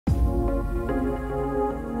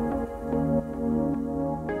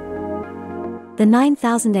The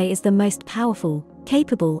 9000A is the most powerful,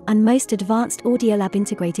 capable, and most advanced Audiolab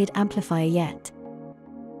integrated amplifier yet.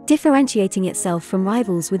 Differentiating itself from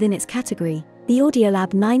rivals within its category, the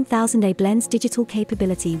Audiolab 9000A blends digital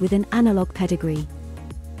capability with an analog pedigree.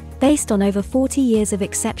 Based on over 40 years of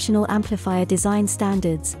exceptional amplifier design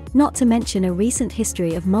standards, not to mention a recent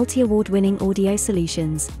history of multi-award-winning audio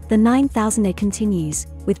solutions, the 9000A continues,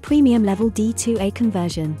 with premium-level D2A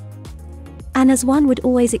conversion. And as one would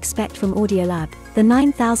always expect from Audiolab, the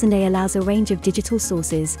 9000A allows a range of digital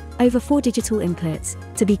sources, over 4 digital inputs,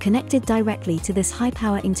 to be connected directly to this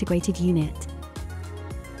high-power integrated unit.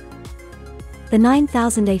 The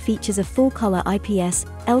 9000A features a full-color IPS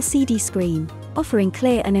LCD screen, offering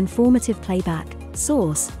clear and informative playback,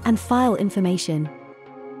 source, and file information.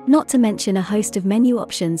 Not to mention a host of menu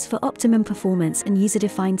options for optimum performance and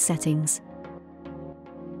user-defined settings.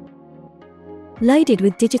 Loaded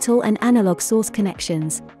with digital and analog source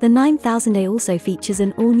connections, the 9000A also features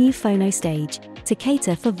an all-new phono stage, to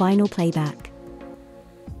cater for vinyl playback.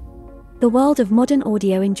 The world of modern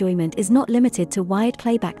audio enjoyment is not limited to wired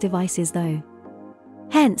playback devices though.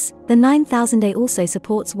 Hence, the 9000A also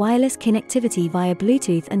supports wireless connectivity via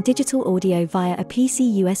Bluetooth and digital audio via a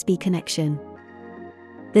PC USB connection.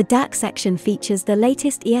 The DAC section features the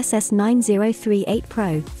latest ESS 9038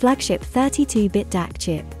 Pro flagship 32-bit DAC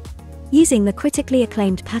chip. Using the critically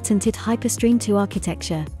acclaimed patented Hyperstream 2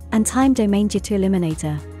 architecture and time domain jitter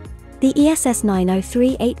eliminator, the ESS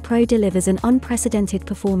 9038 Pro delivers an unprecedented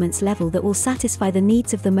performance level that will satisfy the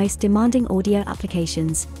needs of the most demanding audio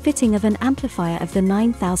applications, fitting of an amplifier of the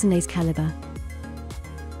 9000A's caliber.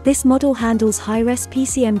 This model handles high-res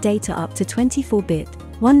PCM data up to 24-bit,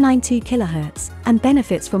 192 kHz, and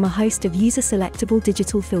benefits from a host of user-selectable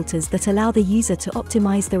digital filters that allow the user to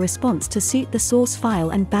optimize the response to suit the source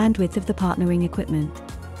file and bandwidth of the partnering equipment.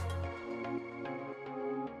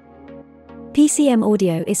 PCM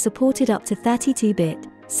audio is supported up to 32-bit,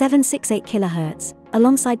 768 kHz,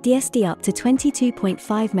 alongside DSD up to 22.5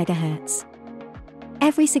 MHz.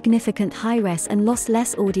 Every significant high-res and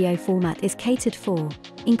lossless audio format is catered for,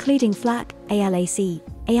 including FLAC, ALAC,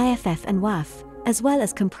 AIFF and WAV, as well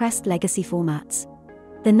as compressed legacy formats.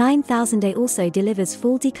 The 9000A also delivers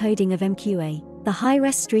full decoding of MQA, the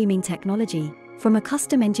high-res streaming technology, from a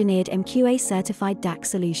custom-engineered MQA-certified DAC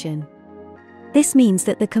solution. This means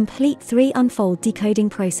that the complete 3-unfold decoding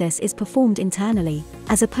process is performed internally,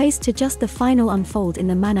 as opposed to just the final unfold in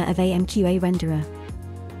the manner of a MQA renderer.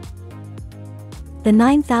 The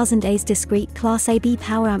 9000A's discrete Class AB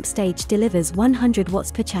power amp stage delivers 100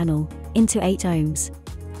 watts per channel, into 8 ohms,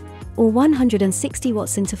 or 160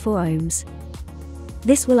 watts into 4 ohms.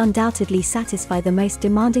 This will undoubtedly satisfy the most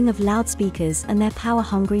demanding of loudspeakers and their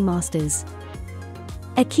power-hungry masters.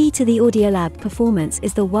 A key to the Audiolab performance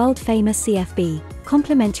is the world-famous CFB,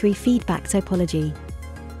 complementary feedback topology,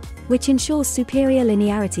 which ensures superior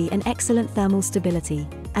linearity and excellent thermal stability,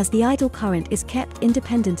 as the idle current is kept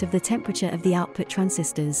independent of the temperature of the output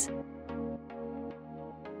transistors.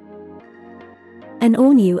 An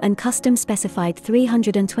all-new and custom-specified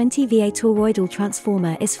 320 VA toroidal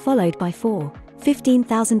transformer is followed by 4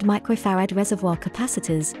 15,000 microfarad reservoir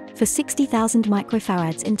capacitors, for 60,000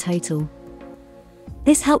 microfarads in total.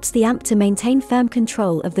 This helps the amp to maintain firm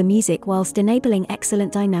control of the music whilst enabling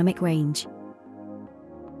excellent dynamic range.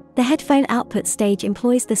 The headphone output stage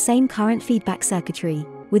employs the same current feedback circuitry,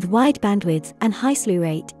 with wide bandwidth and high slew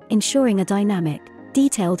rate, ensuring a dynamic,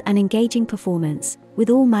 detailed and engaging performance,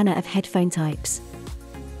 with all manner of headphone types.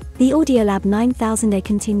 The Audiolab 9000A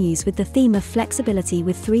continues with the theme of flexibility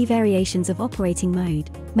with 3 variations of operating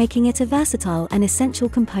mode, making it a versatile and essential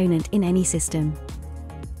component in any system.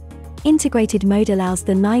 Integrated mode allows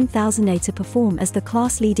the 9000A to perform as the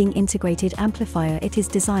class-leading integrated amplifier it is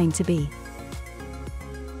designed to be.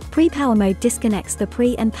 Pre-power mode disconnects the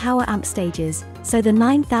pre- and power amp stages, so the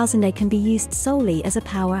 9000A can be used solely as a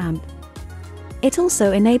power amp. It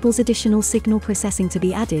also enables additional signal processing to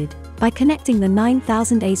be added, by connecting the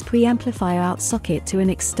 9000A's preamplifier out socket to an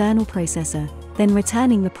external processor, then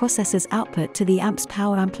returning the processor's output to the amp's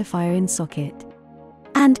power amplifier in socket.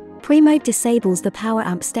 And pre-mode disables the power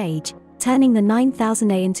amp stage, turning the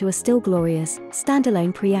 9000A into a still glorious,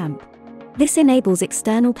 standalone preamp. This enables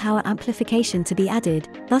external power amplification to be added,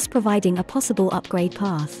 thus providing a possible upgrade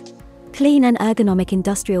path. Clean and ergonomic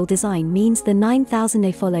industrial design means the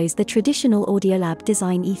 9000A follows the traditional Audiolab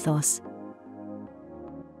design ethos.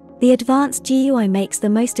 The advanced GUI makes the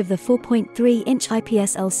most of the 4.3-inch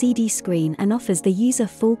IPS LCD screen and offers the user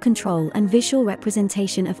full control and visual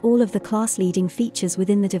representation of all of the class-leading features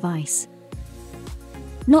within the device.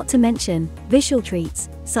 Not to mention, visual treats,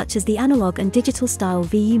 such as the analog and digital style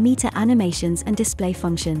VU meter animations and display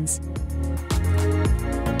functions.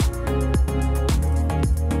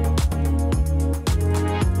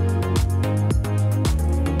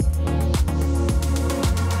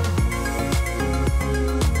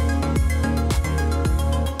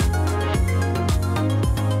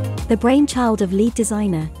 The brainchild of lead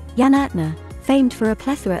designer, Jan Atner, famed for a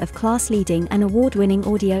plethora of class-leading and award-winning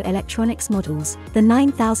audio electronics models, the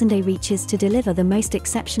 9000A reaches to deliver the most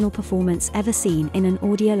exceptional performance ever seen in an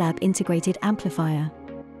Audiolab integrated amplifier.